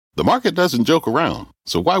The market doesn't joke around,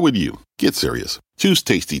 so why would you? Get serious. Choose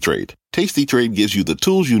Tasty Trade. Tasty Trade gives you the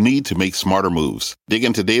tools you need to make smarter moves. Dig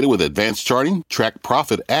into data with advanced charting, track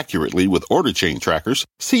profit accurately with order chain trackers,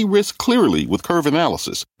 see risk clearly with curve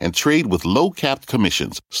analysis, and trade with low-capped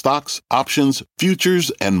commissions, stocks, options,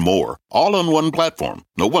 futures, and more. All on one platform.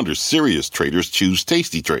 No wonder serious traders choose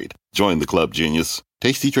Tasty Trade. Join the club, genius.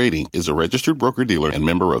 Tasty Trading is a registered broker-dealer and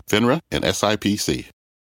member of FINRA and SIPC.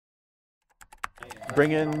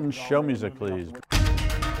 Bring in show music, please.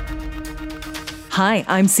 Hi,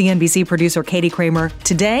 I'm CNBC producer Katie Kramer.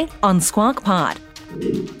 Today on Squawk Pod.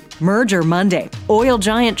 Merger Monday. Oil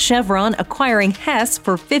giant Chevron acquiring Hess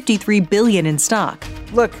for $53 billion in stock.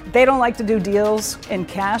 Look, they don't like to do deals in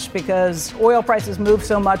cash because oil prices move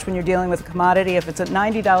so much when you're dealing with a commodity. If it's at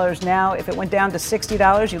 $90 now, if it went down to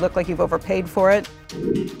 $60, you look like you've overpaid for it.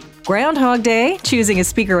 Groundhog Day, choosing a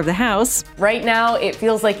Speaker of the House. Right now, it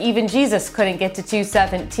feels like even Jesus couldn't get to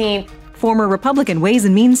 217. Former Republican Ways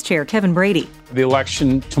and Means Chair Kevin Brady. The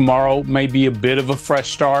election tomorrow may be a bit of a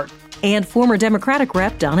fresh start. And former Democratic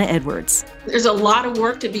Rep Donna Edwards. There's a lot of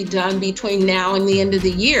work to be done between now and the end of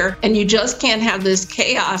the year, and you just can't have this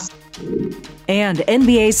chaos. And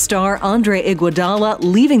NBA star Andre Iguodala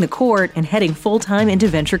leaving the court and heading full-time into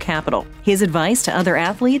venture capital. His advice to other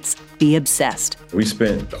athletes, be obsessed. We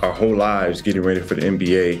spent our whole lives getting ready for the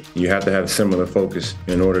NBA. You have to have a similar focus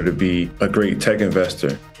in order to be a great tech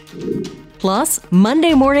investor. Plus,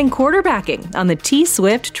 Monday morning quarterbacking on the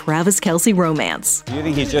T-Swift Travis Kelce romance. Do you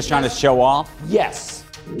think he's just trying to show off? Yes.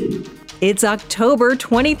 It's October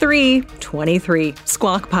 23.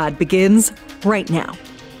 Squawk Pod begins right now.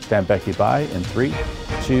 Stand Becky by in 3,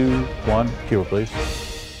 2, 1. Cue, please.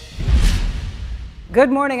 Good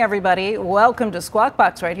morning, everybody. Welcome to Squawk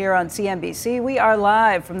Box right here on CNBC. We are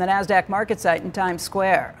live from the NASDAQ market site in Times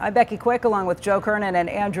Square. I'm Becky Quick along with Joe Kernan and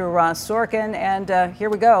Andrew Ross Sorkin. And here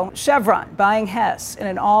we go. Chevron buying Hess in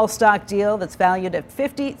an all-stock deal that's valued at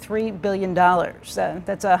 $53 billion.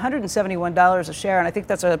 That's $171 a share, and I think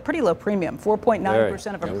that's a pretty low premium,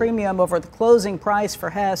 4.9% of a premium over the closing price for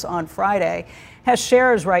Hess on Friday. Hess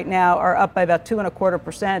shares right now are up by about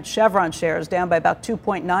 2.25%. Chevron shares down by about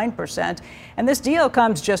 2.9%. And this deal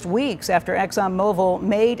comes just weeks after ExxonMobil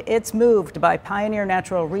made its move to buy Pioneer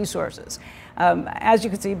Natural Resources. As you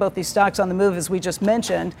can see, both these stocks on the move, as we just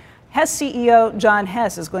mentioned. Hess CEO John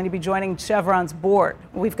Hess is going to be joining Chevron's board.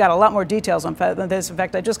 We've got a lot more details on this. In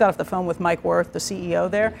fact, I just got off the phone with Mike Wirth, the CEO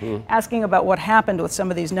there, asking about what happened with some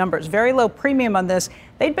of these numbers. Very low premium on this.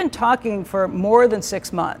 They'd been talking for more than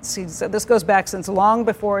 6 months. This goes back since long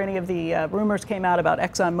before any of the rumors came out about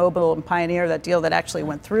ExxonMobil and Pioneer, that deal that actually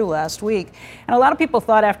went through last week. And a lot of people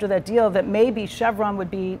thought after that deal that maybe Chevron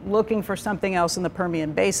would be looking for something else in the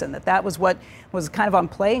Permian Basin, that was what was kind of on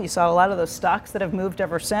play, and you saw a lot of those stocks that have moved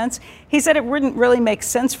ever since. He said it wouldn't really make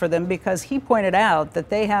sense for them because he pointed out that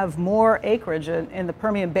they have more acreage in the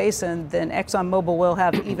Permian Basin than ExxonMobil will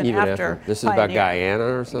have even after. This is Pioneer. About Guyana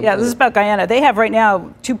or something? Yeah, this is about Guyana. They have right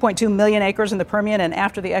now 2.2 million acres in the Permian, and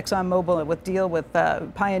after the ExxonMobil deal with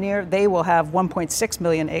Pioneer, they will have 1.6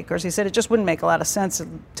 million acres. He said it just wouldn't make a lot of sense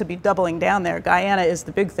to be doubling down there. Guyana is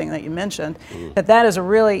the big thing that you mentioned, that is a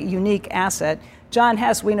really unique asset. John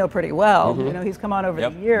Hess, we know pretty well. You know, he's come on over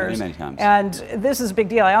the years. Many times. And this is a big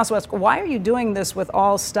deal. I also ask, why are you doing this with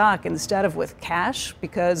all stock instead of with cash?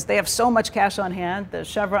 Because they have so much cash on hand. The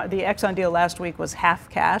Exxon deal last week was half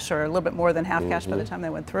cash, or a little bit more than half cash by the time they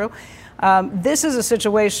went through. This is a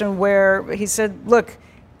situation where he said, look,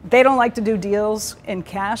 they don't like to do deals in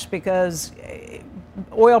cash because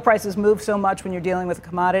oil prices move so much when you're dealing with a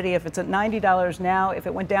commodity. If it's at $90 now, if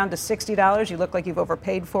it went down to $60, you look like you've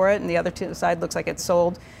overpaid for it, and the other side looks like it's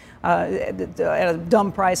sold at a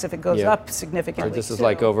dumb price if it goes up significantly. This is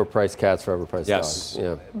like overpriced cats for overpriced dogs.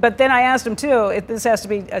 Yeah. But then I asked him, too, this has to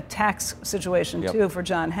be a tax situation, too, for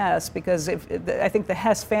John Hess, because I think the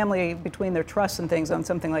Hess family, between their trusts and things, on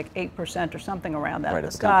something like 8% or something around that of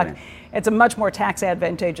the stock. Company. It's a much more tax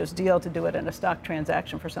advantageous deal to do it in a stock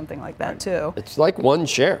transaction for something like that, too. It's like one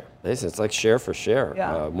share. It's like share for share,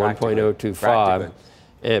 1.025.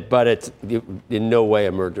 But it's in no way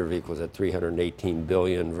a merger of equals at $318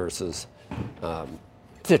 billion versus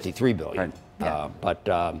 $53 billion.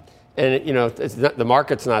 Right. And you know, the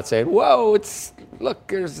market's not saying, "Whoa, look,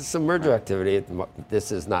 there's some merger activity." This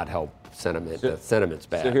does not help sentiment. The sentiment's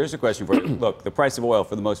bad. So here's a question for you. Look, the price of oil,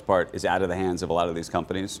 for the most part, is out of the hands of a lot of these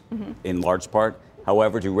companies, in large part.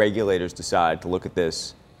 However, do regulators decide to look at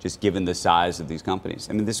this? Just given the size of these companies.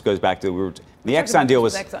 I mean, this goes back to the Exxon deal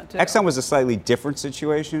was Exxon was a slightly different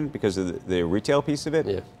situation because of the retail piece of it.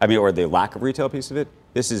 Yeah. I mean, or the lack of retail piece of it.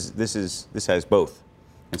 This has both.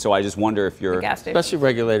 And so I just wonder if you're, especially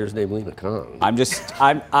regulators named Lena Khan. I'm just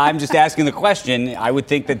asking the question. I would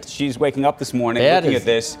think that she's waking up this morning looking at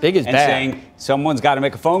this and saying someone's got to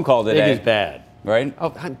make a phone call today. Big is bad, right?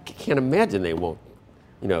 Oh, I can't imagine they won't.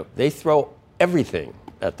 You know, they throw everything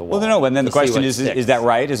at the wall. Well, no, and then the question is that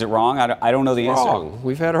right? Is it wrong? I don't know the answer. Wrong.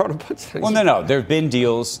 We've had our own bunch of things. Well, no. There have been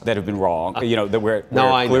deals that have been wrong. You know, where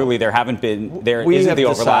clearly there haven't been. There isn't the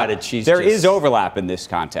overlap. There is overlap in this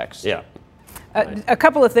context. Yeah. A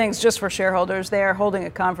couple of things just for shareholders. They are holding a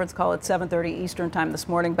conference call at 7:30 Eastern time this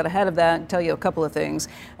morning, but ahead of that, I'll tell you a couple of things.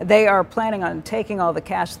 They are planning on taking all the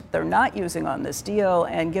cash that they're not using on this deal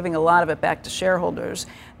and giving a lot of it back to shareholders.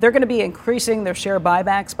 They're going to be increasing their share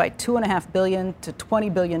buybacks by $2.5 billion to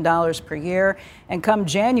 $20 billion per year. And come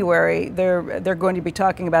January, they're going to be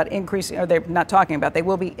talking about increasing, or they're not talking about, they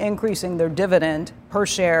will be increasing their dividend per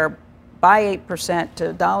share by 8%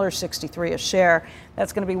 to $1.63 a share.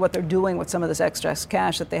 That's going to be what they're doing with some of this excess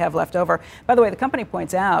cash that they have left over. By the way, the company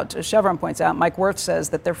points out, Chevron points out, Mike Wirth says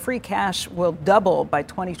that their free cash will double by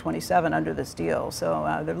 2027 under this deal.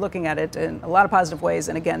 So they're looking at it in a lot of positive ways.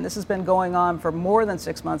 And again, this has been going on for more than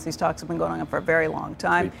 6 months. These talks have been going on for a very long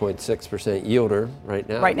time. 3.6% yielder right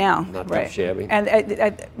now. Right now. Not too shabby.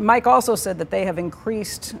 And Mike also said that they have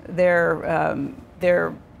increased their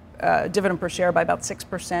dividend per share by about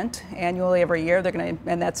 6% annually every year. They're going to,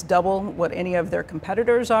 and that's double what any of their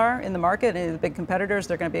competitors are in the market. Any of the big competitors,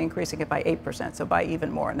 they're going to be increasing it by 8%, so by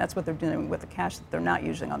even more. And that's what they're doing with the cash that they're not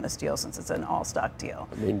using on this deal, since it's an all-stock deal.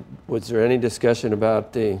 I mean, was there any discussion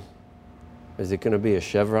about is it going to be a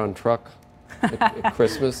Chevron truck at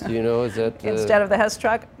Christmas? Do you know? Is that instead of the Hess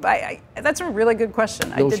truck? That's a really good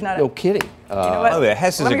question. I did not. No kidding. You know what? The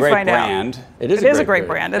Hess is a great brand. It is a great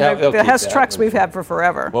brand. And the Hess trucks we've had for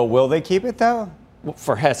forever. Well, will they keep it though?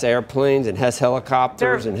 For Hess airplanes and Hess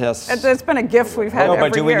helicopters and Hess. It's been a gift we've had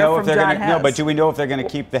every year from John Hess. No, but do we know if they're going to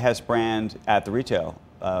keep the Hess brand at the retail?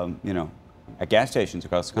 At gas stations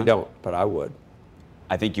across the country. We don't, but I would.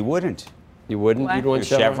 I think you wouldn't. You wouldn't? Why? You'd want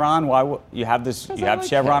Chevron? Why would you have this? You have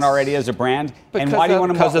Chevron already as a brand. And why do you want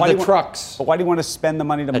to? Because of the trucks. But why do you want to spend the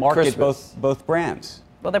money to market both brands?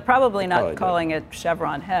 Well, they're probably not calling it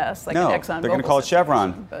Chevron Hess like an ExxonMobil. They're going to call it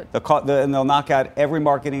Chevron. And they'll knock out every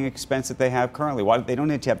marketing expense that they have currently. Why they don't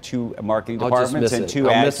need to have two marketing departments and two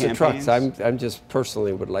ad campaigns. I'm just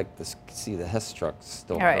personally would like to see the Hess trucks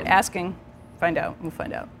still. All right, asking. Find out. We'll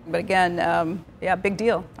find out. But again, big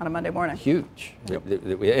deal on a Monday morning. Huge. Yep.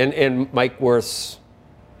 And Mike Wirth's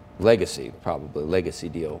legacy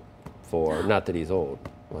deal for, not that he's old.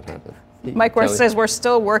 What happened? Mike Wirth says we're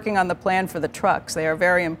still working on the plan for the trucks. They are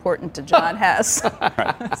very important to John Hess.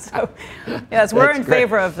 So, yes, we're in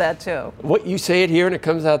favor of that too. What you say it here and it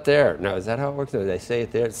comes out there. No, is that how it works? No, they say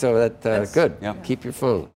it there. So that's good. Yep. Keep your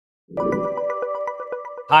phone.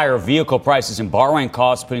 Higher vehicle prices and borrowing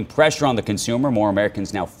costs putting pressure on the consumer. More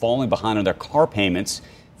Americans now falling behind on their car payments.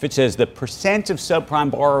 Fitch says the percent of subprime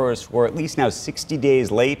borrowers were at least now 60 days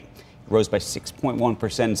late. It rose by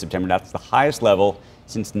 6.1% in September. That's the highest level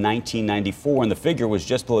since 1994, and the figure was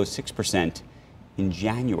just below 6% in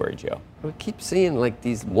January, Joe. We keep seeing like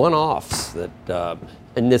these one-offs that,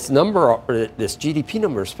 and this number, this GDP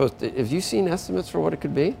number is supposed to, have you seen estimates for what it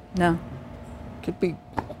could be? No. It could be,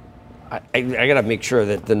 I got to make sure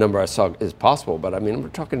that the number I saw is possible, but I mean, we're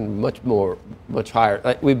talking much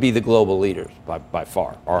higher. We'd be the global leaders by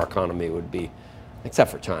far. Our economy would be,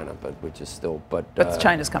 except for China, but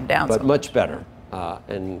China's come down. But much better.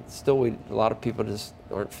 And still, a lot of people just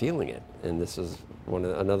aren't feeling it. And this is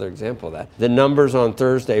another example of that. The numbers on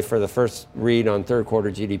Thursday for the first read on third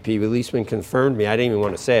quarter GDP, Releaseman confirmed me. I didn't even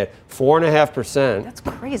want to say it. 4.5%. That's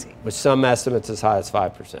crazy. With some estimates as high as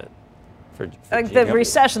 5%. The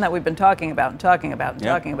recession that we've been talking about and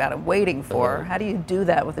waiting for. How do you do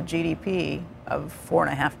that with a GDP of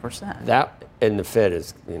 4.5%? That and the Fed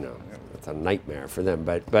is, it's a nightmare for them.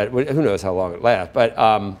 But who knows how long it lasts? But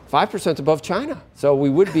 5% above China. So we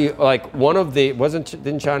would be like one of the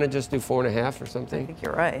didn't China just do 4.5 or something? I think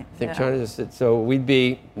you're right. I think China just did. So we'd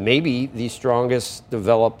be maybe the strongest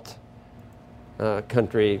developed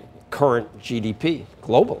country current GDP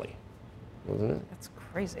globally, wasn't it? That's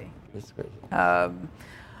crazy. It's crazy.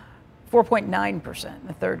 4.9% in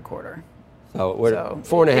the third quarter. So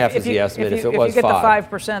 4.5 is the estimate. If it was 5. If you get the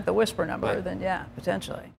 5%, the whisper number, then yeah,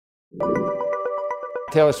 potentially.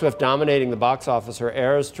 Taylor Swift dominating the box office. Her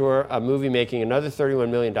Eras tour, a movie making another $31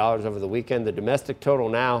 million over the weekend. The domestic total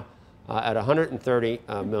now at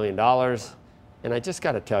 $130 million. And I just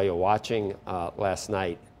got to tell you, watching last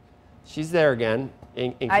night, she's there again.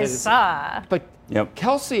 I saw. But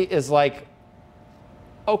Kelsey is like,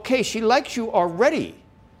 okay, she likes you already.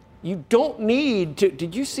 You don't need to.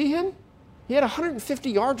 Did you see him? He had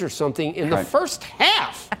 150 yards or something in the first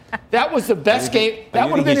half. That was the best game. That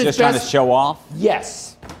would have been his best. He's just trying to show off?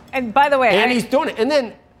 Yes. And by the way, he's doing it. And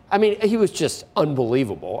then, I mean, he was just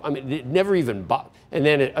unbelievable. I mean, it never even and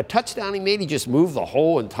then a touchdown he made, he just moved the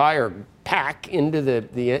whole entire pack into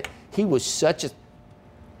the he was such a,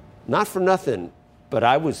 not for nothing, but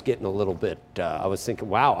I was getting a little bit, I was thinking,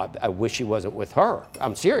 wow, I wish he wasn't with her.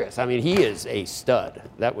 I'm serious. I mean, he is a stud.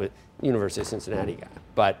 That was University of Cincinnati guy.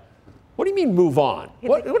 But what do you mean move on?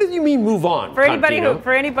 What do you mean move on? For anybody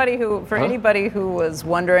who was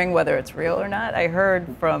wondering whether it's real or not, I heard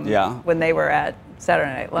from when they were at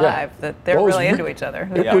Saturday Night Live that they're really into each other.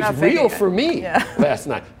 It was real for me last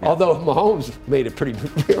night. Although Mahomes made it pretty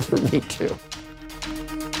real for me too.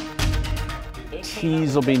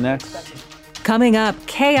 Cheese will be next. Coming up,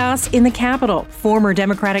 chaos in the Capitol. Former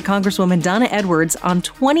Democratic Congresswoman Donna Edwards on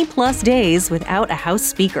 20-plus days without a House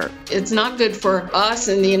Speaker. It's not good for us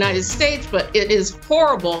in the United States, but it is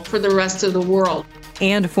horrible for the rest of the world.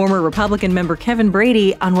 And former Republican member Kevin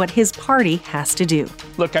Brady on what his party has to do.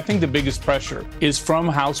 Look, I think the biggest pressure is from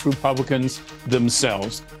House Republicans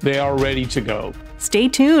themselves. They are ready to go. Stay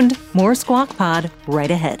tuned. More Squawk Pod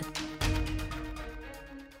right ahead.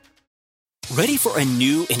 Ready for a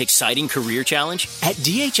new and exciting career challenge? At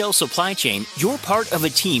DHL Supply Chain, you're part of a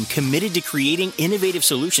team committed to creating innovative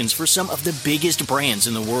solutions for some of the biggest brands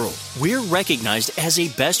in the world. We're recognized as a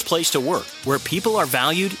best place to work, where people are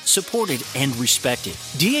valued, supported, and respected.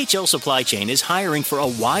 DHL Supply Chain is hiring for a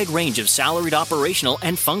wide range of salaried operational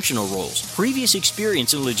and functional roles. Previous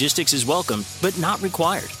experience in logistics is welcome, but not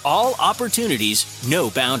required. All opportunities, no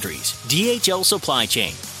boundaries. DHL Supply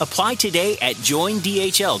Chain. Apply today at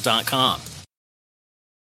joindhl.com.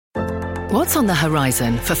 What's on the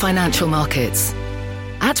horizon for financial markets?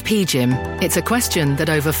 At PGIM, it's a question that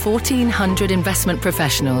over 1,400 investment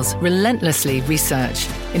professionals relentlessly research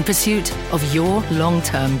in pursuit of your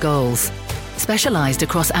long-term goals. Specialized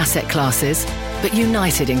across asset classes, but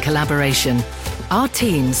united in collaboration, our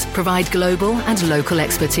teams provide global and local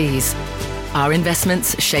expertise. Our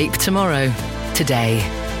investments shape tomorrow, today.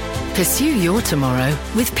 Pursue your tomorrow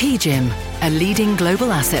with PGIM, a leading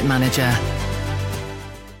global asset manager.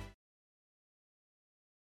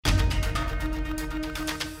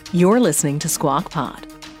 You're listening to Squawk Pod.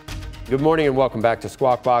 Good morning and welcome back to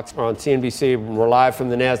Squawk Box on CNBC. We're live from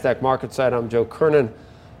the NASDAQ market site. I'm Joe Kernan,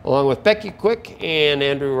 along with Becky Quick and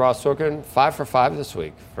Andrew Ross Sorkin. 5 for 5 this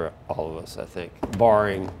week for all of us, I think,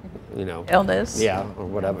 barring, illness. Yeah, or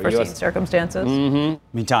whatever. Unforeseen circumstances.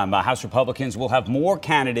 Mm-hmm. Meantime, House Republicans will have more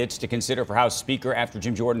candidates to consider for House Speaker after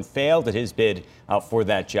Jim Jordan failed at his bid for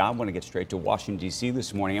that job. I want to get straight to Washington, D.C.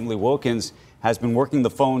 this morning. Emily Wilkins has been working the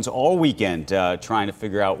phones all weekend trying to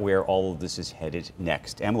figure out where all of this is headed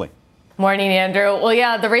next. Emily. Morning, Andrew. Well,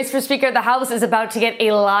 yeah, the race for Speaker of the House is about to get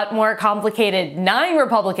a lot more complicated. 9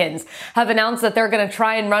 Republicans have announced that they're going to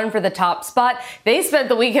try and run for the top spot. They spent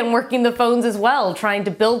the weekend working the phones as well, trying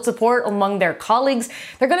to build support among their colleagues.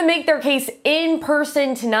 They're going to make their case in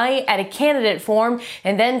person tonight at a candidate forum.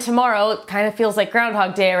 And then tomorrow, it kind of feels like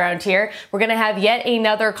Groundhog Day around here, we're going to have yet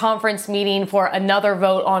another conference meeting for another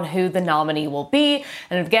vote on who the nominee will be.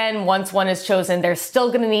 And again, once one is chosen, they're still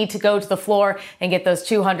going to need to go to the floor and get those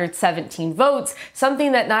 217 votes,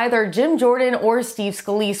 something that neither Jim Jordan or Steve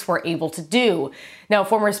Scalise were able to do. Now,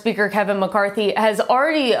 former Speaker Kevin McCarthy has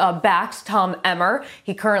already backed Tom Emmer.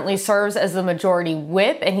 He currently serves as the majority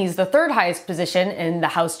whip, and he's the 3rd highest position in the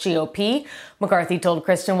House GOP. McCarthy told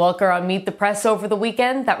Kristen Welker on Meet the Press over the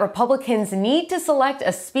weekend that Republicans need to select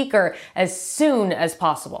a speaker as soon as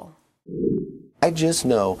possible. I just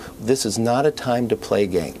know this is not a time to play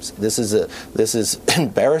games. This is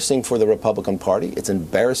embarrassing for the Republican Party. It's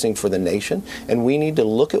embarrassing for the nation, and we need to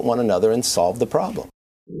look at one another and solve the problem.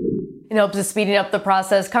 In hopes of speeding up the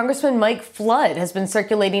process, Congressman Mike Flood has been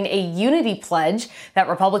circulating a unity pledge that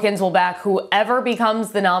Republicans will back whoever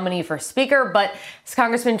becomes the nominee for Speaker. But as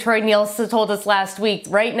Congressman Troy Nielsen told us last week,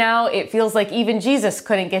 right now it feels like even Jesus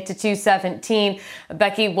couldn't get to 217.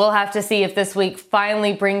 Becky, we'll have to see if this week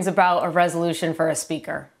finally brings about a resolution for a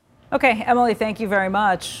Speaker. Okay, Emily, thank you very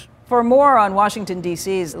much. For more on Washington,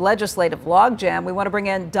 D.C.'s legislative logjam, we want to bring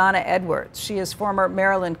in Donna Edwards. She is former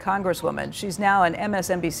Maryland Congresswoman. She's now an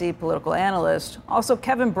MSNBC political analyst. Also,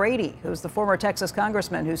 Kevin Brady, who's the former Texas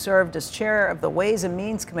congressman who served as chair of the Ways and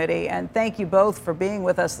Means Committee. And thank you both for being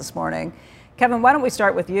with us this morning. Kevin, why don't we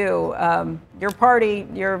start with you? Your party,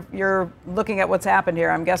 you're looking at what's happened here.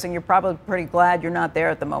 I'm guessing you're probably pretty glad you're not there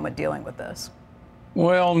at the moment dealing with this.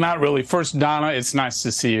 Well, not really. First, Donna, it's nice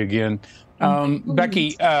to see you again.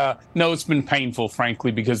 Becky, no, it's been painful,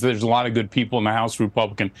 frankly, because there's a lot of good people in the House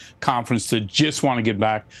Republican Conference that just want to get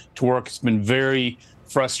back to work. It's been very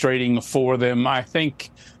frustrating for them. I think,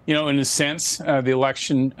 in a sense, the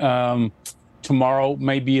election tomorrow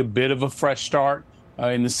may be a bit of a fresh start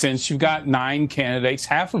in the sense you've got 9 candidates,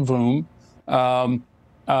 half of whom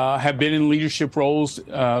have been in leadership roles,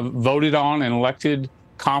 voted on and elected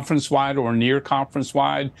conference-wide or near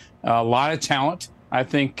conference-wide. A lot of talent, I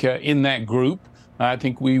think, in that group. I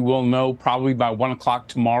think we will know probably by 1 o'clock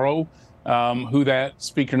tomorrow who that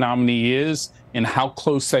speaker nominee is and how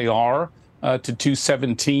close they are to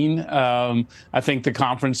 217. I think the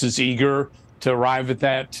conference is eager to arrive at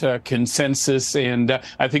that consensus, and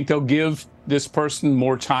I think they'll give this person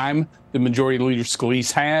more time than Majority Leader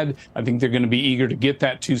Scalise had. I think they're going to be eager to get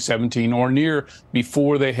that 217 or near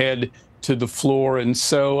before they head to the floor. And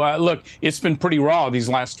so, look, it's been pretty raw these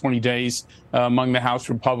last 20 days among the House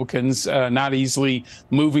Republicans, not easily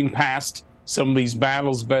moving past some of these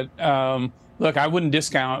battles. But look, I wouldn't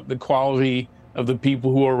discount the quality of the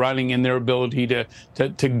people who are running and their ability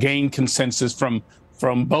to gain consensus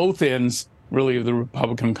from both ends, really, of the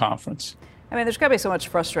Republican conference. I mean, there's got to be so much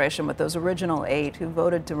frustration with those original 8 who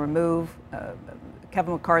voted to remove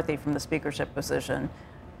Kevin McCarthy from the speakership position,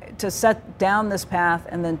 to set down this path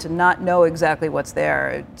and then to not know exactly what's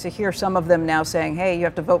there. To hear some of them now saying, hey, you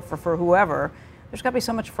have to vote for whoever, there's got to be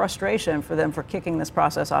so much frustration for them for kicking this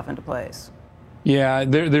process off into place. Yeah,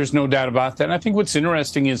 there's no doubt about that. And I think what's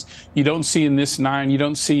interesting is you don't see in this 9, you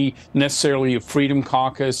don't see necessarily a Freedom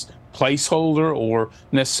Caucus placeholder or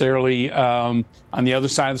necessarily on the other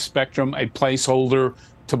side of the spectrum a placeholder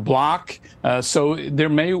to block. So there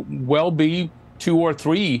may well be 2 or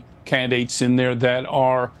 3 candidates in there that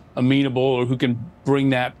are amenable or who can bring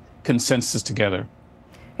that consensus together.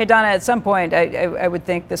 Hey, Donna, at some point, I would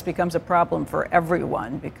think this becomes a problem for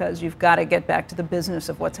everyone because you've got to get back to the business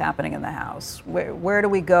of what's happening in the House. Where do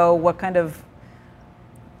we go? What kind of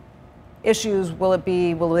issues will it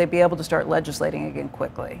be? Will they be able to start legislating again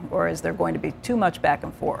quickly? Or is there going to be too much back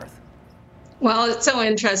and forth? Well, it's so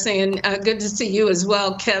interesting and good to see you as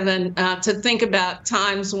well, Kevin, to think about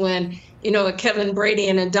times when, Kevin Brady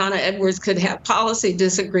and a Donna Edwards could have policy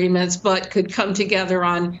disagreements, but could come together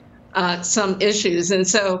on some issues. And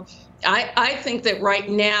so I think that right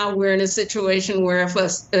now we're in a situation where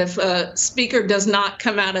if a speaker does not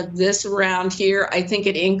come out of this round here, I think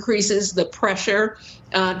it increases the pressure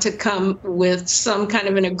to come with some kind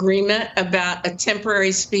of an agreement about a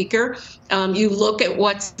temporary speaker. You look at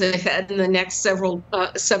what's ahead in the next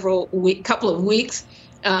couple of weeks.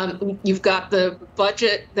 You've got the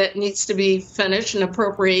budget that needs to be finished and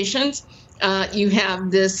appropriations. You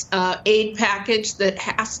have this aid package that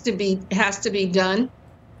has to be done.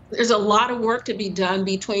 There's a lot of work to be done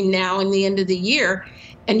between now and the end of the year,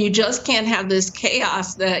 and you just can't have this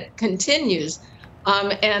chaos that continues.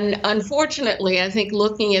 And unfortunately, I think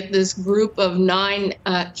looking at this group of 9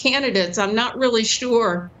 candidates, I'm not really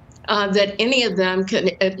sure that any of them can,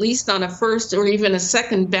 at least on a first or even a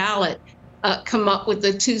second ballot, come up with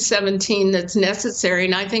the 217 that's necessary.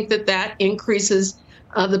 And I think that increases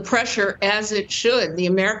the pressure, as it should. The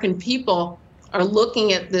American people are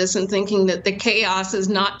looking at this and thinking that the chaos is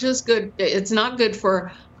not just good. It's not good for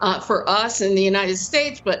us in the United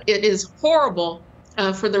States, but it is horrible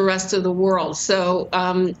for the rest of the world. So,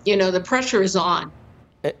 the pressure is on.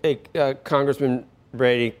 Hey, Congressman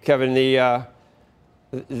Brady, Kevin, the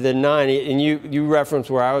 9, and you referenced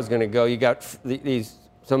where I was going to go. You got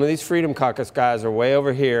some of these Freedom Caucus guys are way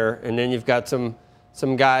over here, and then you've got some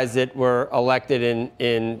guys that were elected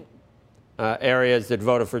in areas that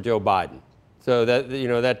voted for Joe Biden. So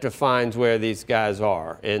that defines where these guys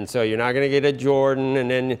are. And so you're not going to get a Jordan,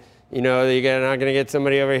 and then you're not going to get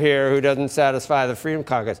somebody over here who doesn't satisfy the Freedom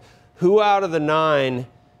Caucus. Who out of the 9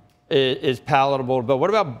 is palatable? But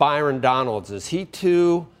what about Byron Donalds? Is he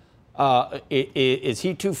too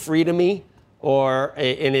freedom-y?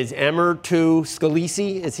 And is Emmer too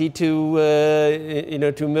Scalise? Is he too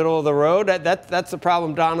middle of the road? That's the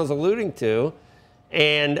problem Donald's alluding to.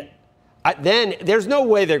 And then there's no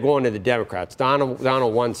way they're going to the Democrats.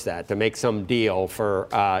 Donald wants that to make some deal for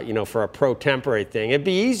a pro-tempore thing. It'd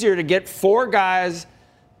be easier to get 4 guys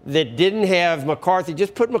that didn't have McCarthy.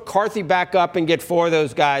 Just put McCarthy back up and get 4 of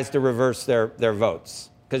those guys to reverse their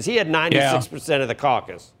votes, because he had 96% of the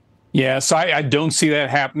caucus. Yeah, so I don't see that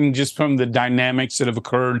happening just from the dynamics that have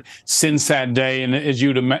occurred since that day. And as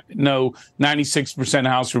you know, 96% of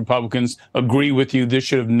House Republicans agree with you. This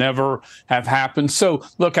should have never have happened. So,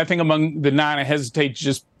 look, I think among the 9, I hesitate to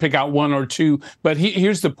just pick out 1 or 2. But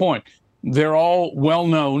here's the point. They're all well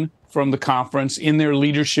known from the conference in their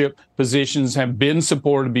leadership positions, have been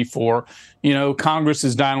supported before. Congress,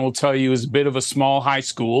 as Don will tell you, is a bit of a small high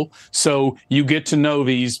school. So you get to know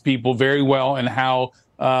these people very well and how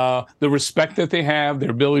the respect that they have,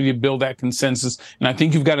 their ability to build that consensus. And I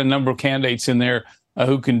think you've got a number of candidates in there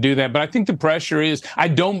who can do that. But I think the pressure is, I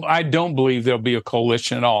don't believe there'll be a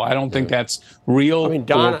coalition at all. I don't think that's real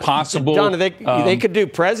or possible. Donna, they could do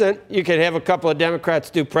president. You could have a couple of Democrats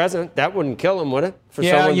do president. That wouldn't kill them, would it? For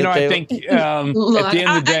I think look, at the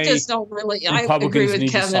end of the day, I just don't really. I agree with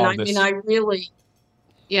Kevin. I mean,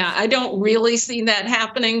 I don't really see that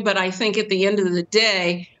happening. But I think at the end of the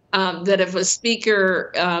day, that if a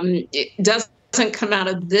speaker doesn't come out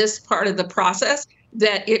of this part of the process,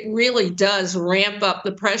 that it really does ramp up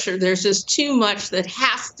the pressure. There's just too much that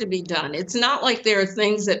has to be done. It's not like there are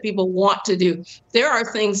things that people want to do. There are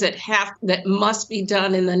things that must be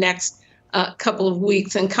done in the next couple of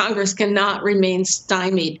weeks, and Congress cannot remain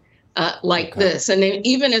stymied like this. And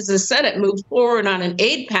even as the Senate moves forward on an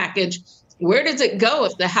aid package, where does it go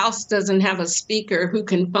if the House doesn't have a speaker who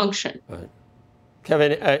can function? Right.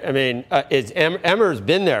 Kevin, I mean, Emmer's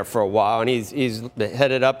been there for a while, and he's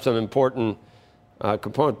headed up some important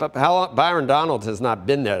component. But Byron Donalds has not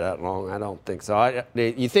been there that long, I don't think so.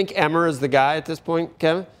 You think Emmer is the guy at this point,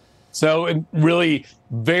 Kevin? So it really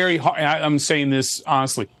very hard. I'm saying this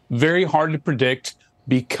honestly, very hard to predict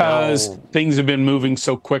because things have been moving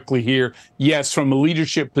so quickly here. Yes, from a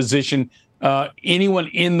leadership position, anyone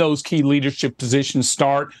in those key leadership positions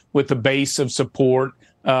start with a base of support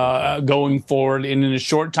going forward. And in a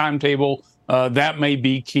short timetable, that may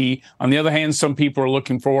be key. On the other hand, some people are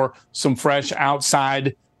looking for some fresh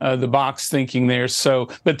outside the box thinking there. So,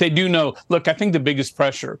 but they do know, look, I think the biggest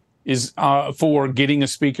pressure is for getting a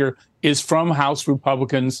speaker is from House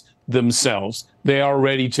Republicans themselves. They are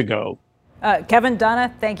ready to go. Kevin,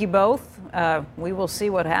 Donna, thank you both. We will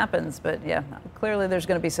see what happens. But yeah, clearly there's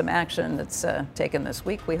going to be some action that's taken this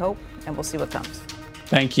week, we hope, and we'll see what comes.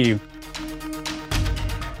 Thank you.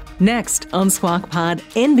 Next on Squawk Pod,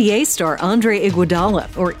 NBA star Andre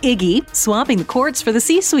Iguodala, or Iggy, swapping the courts for the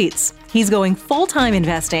C-suites. He's going full-time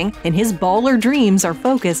investing, and his baller dreams are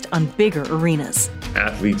focused on bigger arenas.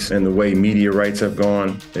 Athletes and the way media rights have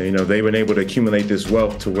gone, they've been able to accumulate this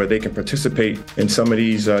wealth to where they can participate in some of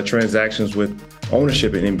these transactions with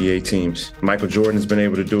ownership in NBA teams. Michael Jordan has been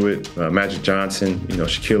able to do it. Magic Johnson,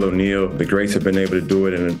 Shaquille O'Neal, the greats have been able to do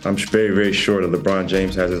it. And I'm very, very sure that LeBron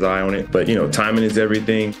James has his eye on it. But, timing is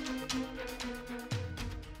everything.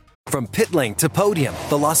 From pit lane to podium,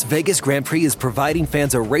 the Las Vegas Grand Prix is providing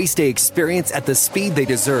fans a race day experience at the speed they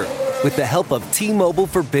deserve. With the help of T-Mobile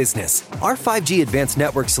for Business, our 5G advanced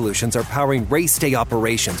network solutions are powering race day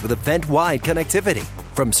operations with event-wide connectivity.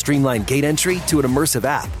 From streamlined gate entry to an immersive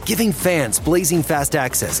app, giving fans blazing fast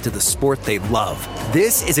access to the sport they love.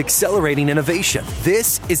 This is accelerating innovation.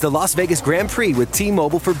 This is the Las Vegas Grand Prix with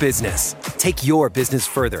T-Mobile for Business. Take your business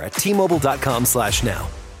further at T-Mobile.com/now.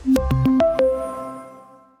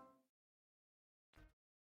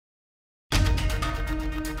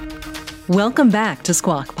 Welcome back to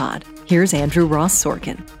Squawk Pod. Here's Andrew Ross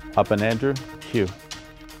Sorkin. Up and Andrew, Q.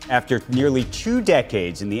 After nearly 2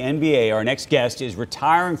 decades in the NBA, our next guest is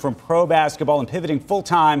retiring from pro basketball and pivoting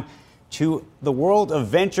full-time to the world of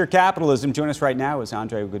venture capitalism. Joining us right now is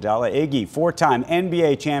Andre Iguodala. Iggy, 4-time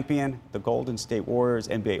NBA champion, the Golden State Warriors,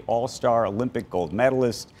 NBA All-Star, Olympic gold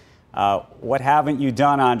medalist. What haven't you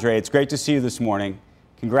done, Andre? It's great to see you this morning.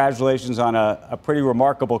 Congratulations on a pretty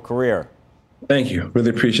remarkable career. Thank you.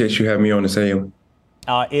 Really appreciate you having me on this, AM.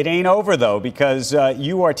 It ain't over, though, because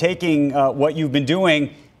you are taking what you've been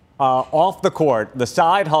doing off the court, the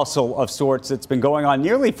side hustle of sorts that's been going on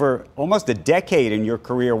nearly for almost a decade in your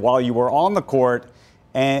career while you were on the court,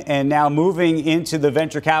 and now moving into the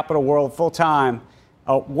venture capital world full time.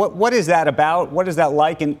 What is that about? What is that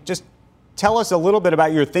like? And just tell us a little bit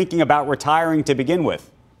about your thinking about retiring to begin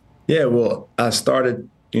with. Yeah, well, I started,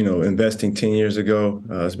 investing 10 years ago.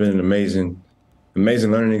 It's been an amazing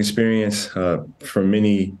learning experience for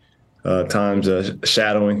many times,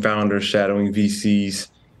 shadowing founders, shadowing VCs,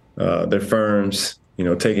 their firms,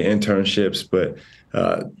 taking internships. But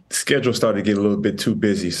schedule started to get a little bit too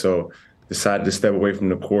busy, so decided to step away from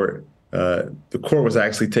the court. The court was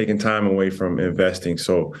actually taking time away from investing,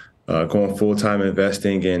 so going full-time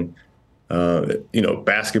investing. And,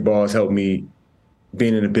 basketball has helped me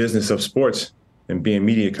being in the business of sports. And being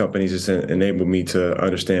media companies has enabled me to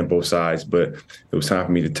understand both sides. But it was time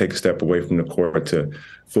for me to take a step away from the court to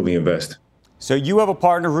fully invest. So you have a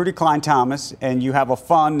partner, Rudy Klein-Thomas, and you have a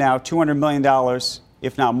fund now, $200 million,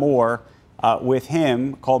 if not more, with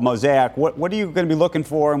him called Mosaic. What are you going to be looking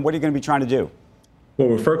for, and what are you going to be trying to do? Well,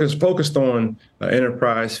 we're focused on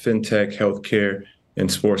enterprise, fintech, healthcare,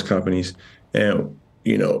 and sports companies. And,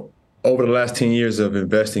 over the last 10 years of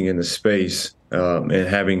investing in the space and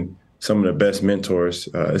having some of the best mentors,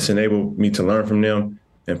 it's enabled me to learn from them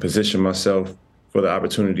and position myself for the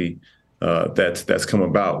opportunity that's come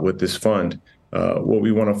about with this fund. What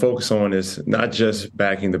we want to focus on is not just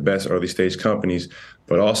backing the best early stage companies,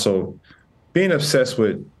 but also being obsessed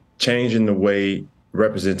with changing the way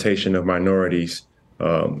representation of minorities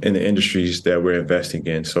in the industries that we're investing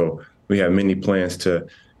in. So we have many plans to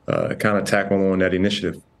kind of tackle on that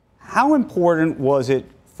initiative. How important was it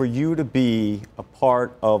for you to be a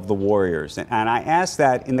part of the Warriors? And I ask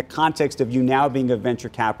that in the context of you now being a venture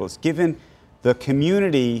capitalist, given the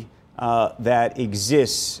community that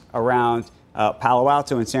exists around Palo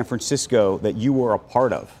Alto and San Francisco that you were a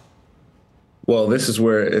part of. Well, this is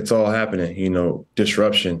where it's all happening. You know,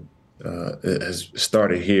 disruption has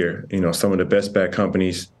started here. You know, some of the best backed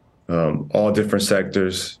companies, all different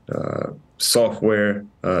sectors, software,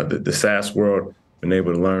 the SaaS world, been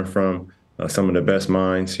able to learn from some of the best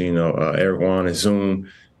minds. You know, Eric Wan at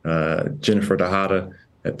Zoom, Jennifer Tejada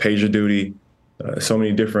at PagerDuty, so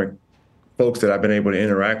many different folks that I've been able to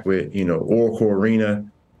interact with. You know, Oracle Arena,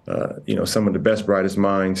 you know, some of the best, brightest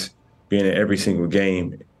minds being in every single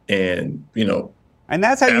game. And, you know, and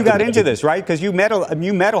that's how you got into this, right? Because you met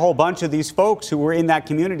a whole bunch of these folks who were in that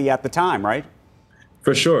community at the time, right?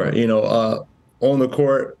 For sure. You know, on the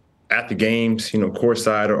court, at the games, you know,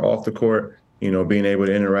 courtside or off the court, you know, being able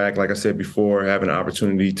to interact, like I said before, having an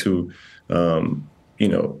opportunity to, you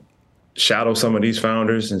know, shadow some of these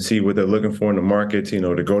founders and see what they're looking for in the market, you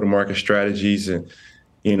know, the go-to-market strategies and,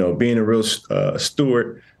 you know, being a real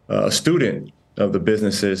student of the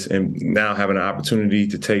businesses and now having an opportunity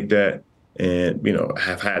to take that and, you know,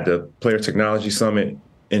 have had the Player Technology Summit,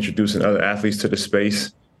 introducing other athletes to the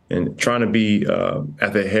space and trying to be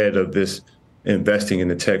at the head of this investing in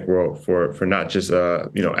the tech world for not just,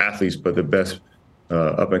 you know, athletes, but the best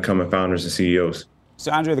up and coming founders and CEOs.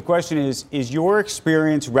 So, Andre, the question is your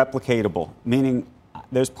experience replicatable? Meaning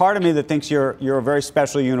there's part of me that thinks you're a very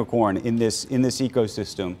special unicorn in this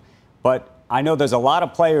ecosystem, but I know there's a lot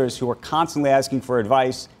of players who are constantly asking for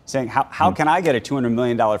advice, saying, how can I get a $200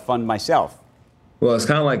 million fund myself? Well, it's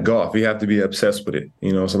kind of like golf. You have to be obsessed with it.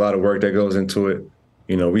 You know, it's a lot of work that goes into it.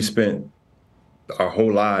 You know, we spent our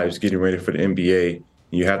whole lives getting ready for the NBA.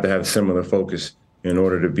 You have to have a similar focus in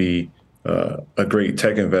order to be a great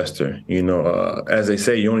tech investor. You know, as they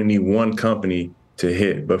say, you only need one company to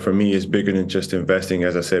hit. But for me, it's bigger than just investing.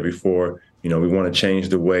 As I said before, you know, we want to change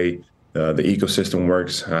the way the ecosystem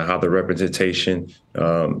works, how the representation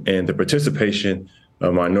and the participation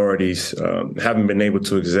of minorities haven't been able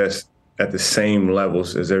to exist at the same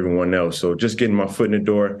levels as everyone else. So just getting my foot in the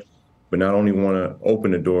door, but not only want to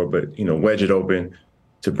open the door, but, you know, wedge it open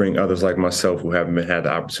to bring others like myself who haven't had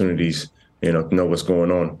the opportunities, you know, to know what's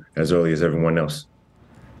going on as early as everyone else.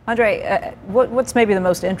 Andre, what's maybe the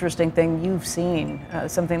most interesting thing you've seen,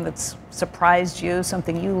 something that's surprised you,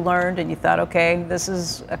 something you learned and you thought, okay, this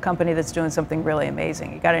is a company that's doing something really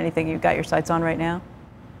amazing. You got anything you got your sights on right now?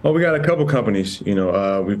 Well, we got a couple companies. You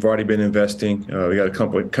know, we've already been investing. We got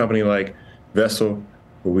a company like Vessel,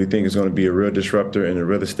 who we think is going to be a real disruptor in the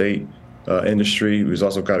real estate industry. We've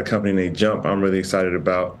also got a company named Jump I'm really excited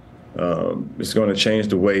about. It's going to change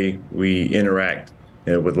the way we interact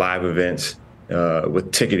with live events,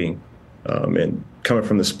 with ticketing. And coming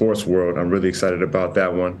from the sports world, I'm really excited about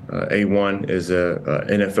that one. A1 is a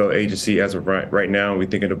NFL agency as of right now. We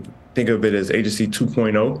think of it as agency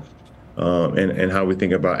 2.0. And how we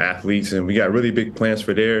think about athletes. And we got really big plans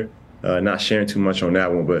for there. Not sharing too much on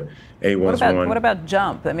that one, but A1's one. What about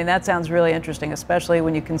Jump? I mean, that sounds really interesting, especially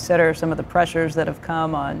when you consider some of the pressures that have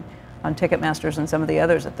come on Ticketmasters and some of the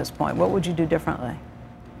others at this point. What would you do differently?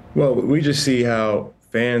 Well, we just see how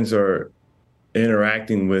fans are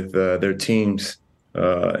interacting with their teams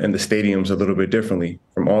in the stadiums a little bit differently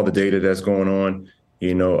from all the data that's going on.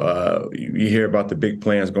 You know, you hear about the big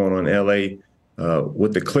plans going on in L.A.,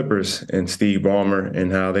 with the Clippers and Steve Ballmer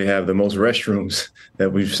and how they have the most restrooms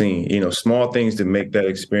that we've seen. You know, small things to make that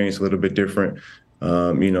experience a little bit different.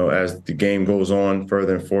 You know, as the game goes on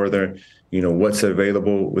further and further, you know, what's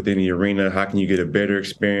available within the arena, how can you get a better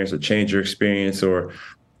experience or change your experience or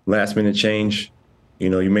last minute change. You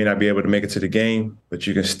know, you may not be able to make it to the game, but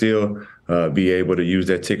you can still be able to use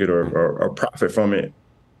that ticket or profit from it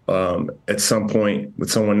at some point with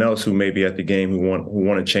someone else who may be at the game who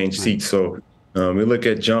want to change seats. So we look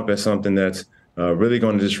at Jump as something that's really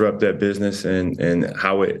going to disrupt that business and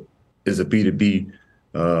how it is a B2B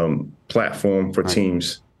platform for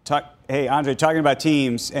teams. Hey, Andre, talking about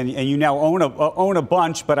teams, and you now own a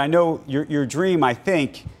bunch, but I know your dream, I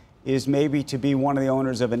think, is maybe to be one of the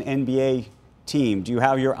owners of an NBA team. Do you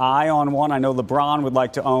have your eye on one? I know LeBron would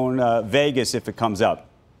like to own Vegas if it comes up.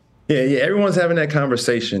 Yeah, everyone's having that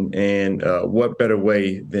conversation, and what better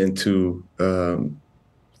way than to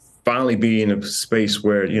finally be in a space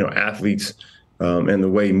where, athletes and the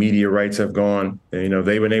way media rights have gone,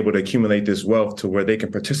 they've been able to accumulate this wealth to where they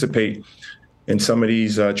can participate in some of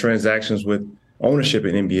these transactions with ownership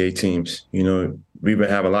in NBA teams. We've been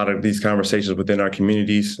having a lot of these conversations within our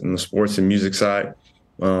communities on the sports and music side.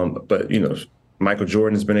 But Michael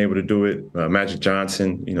Jordan has been able to do it. Magic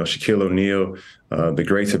Johnson, Shaquille O'Neal, the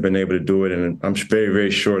greats have been able to do it. And I'm very,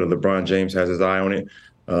 very sure that LeBron James has his eye on it.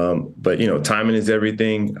 But timing is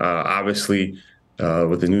everything. Obviously,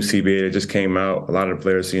 with the new CBA that just came out, a lot of the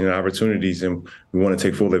players seeing opportunities, and we want to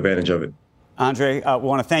take full advantage of it. Andre, we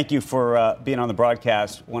want to thank you for being on the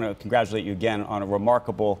broadcast. We want to congratulate you again on a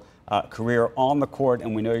remarkable career on the court,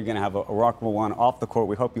 and we know you're going to have a remarkable one off the court.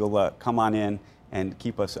 We hope you'll come on in and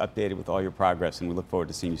keep us updated with all your progress, and we look forward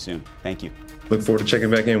to seeing you soon. Thank you. Look forward to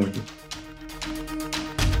checking back in with you.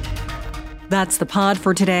 That's the pod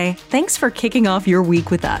for today. Thanks for kicking off your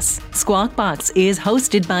week with us. Squawk Box is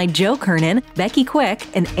hosted by Joe Kernan, Becky Quick,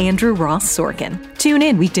 and Andrew Ross Sorkin. Tune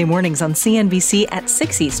in weekday mornings on CNBC at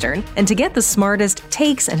 6 Eastern. And to get the smartest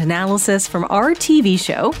takes and analysis from our TV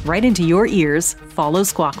show right into your ears, follow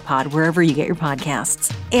Squawk Pod wherever you get your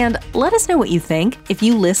podcasts. And let us know what you think. If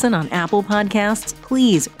you listen on Apple Podcasts,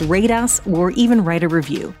 please rate us or even write a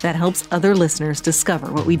review. That helps other listeners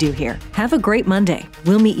discover what we do here. Have a great Monday.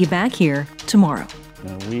 We'll meet you back here tomorrow.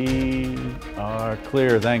 We are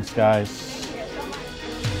clear. Thanks, guys.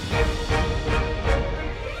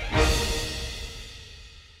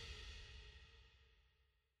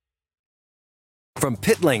 From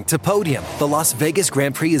pit lane to podium, the Las Vegas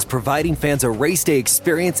Grand Prix is providing fans a race day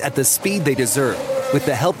experience at the speed they deserve. With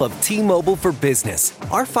the help of T-Mobile for Business,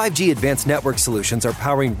 our 5G advanced network solutions are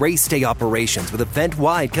powering race day operations with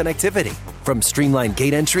event-wide connectivity. From streamlined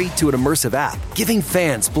gate entry to an immersive app, giving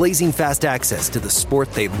fans blazing fast access to the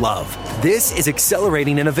sport they love. This is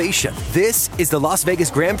accelerating innovation. This is the Las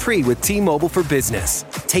Vegas Grand Prix with T-Mobile for Business.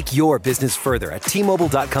 Take your business further at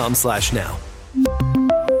T-Mobile.com/now.